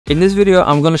In this video,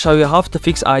 I'm gonna show you how to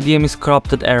fix IDM is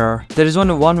corrupted error. There is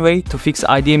only one way to fix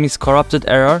IDM is corrupted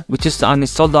error, which is to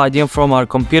uninstall the IDM from our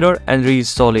computer and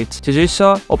reinstall it. To do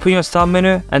so, open your start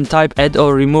menu and type add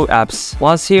or remove apps.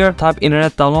 Once here, type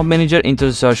Internet Download Manager into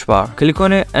the search bar. Click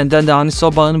on it and then the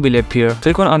uninstall button will appear.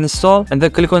 Click on uninstall and then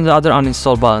click on the other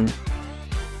uninstall button.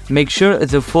 Make sure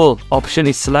the full option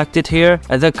is selected here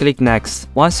and then click next.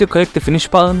 Once you click the finish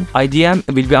button, IDM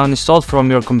will be uninstalled from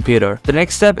your computer. The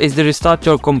next step is to restart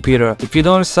your computer. If you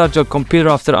don't restart your computer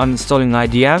after uninstalling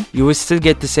IDM, you will still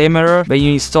get the same error when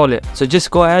you install it. So just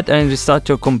go ahead and restart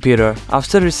your computer.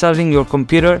 After restarting your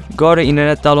computer, go to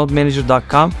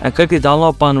internetdownloadmanager.com and click the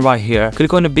download button right here.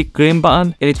 Click on the big green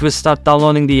button and it will start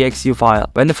downloading the exe file.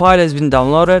 When the file has been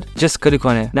downloaded, just click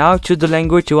on it. Now choose the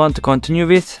language you want to continue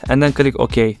with and then click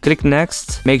OK. Click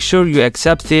next. Make sure you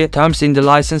accept the terms in the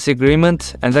license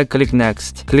agreement and then click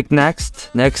next. Click next,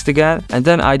 next again, and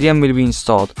then IDM will be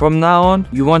installed. From now on,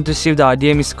 you won't receive the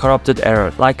IDM is corrupted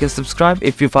error. Like and subscribe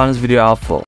if you found this video helpful.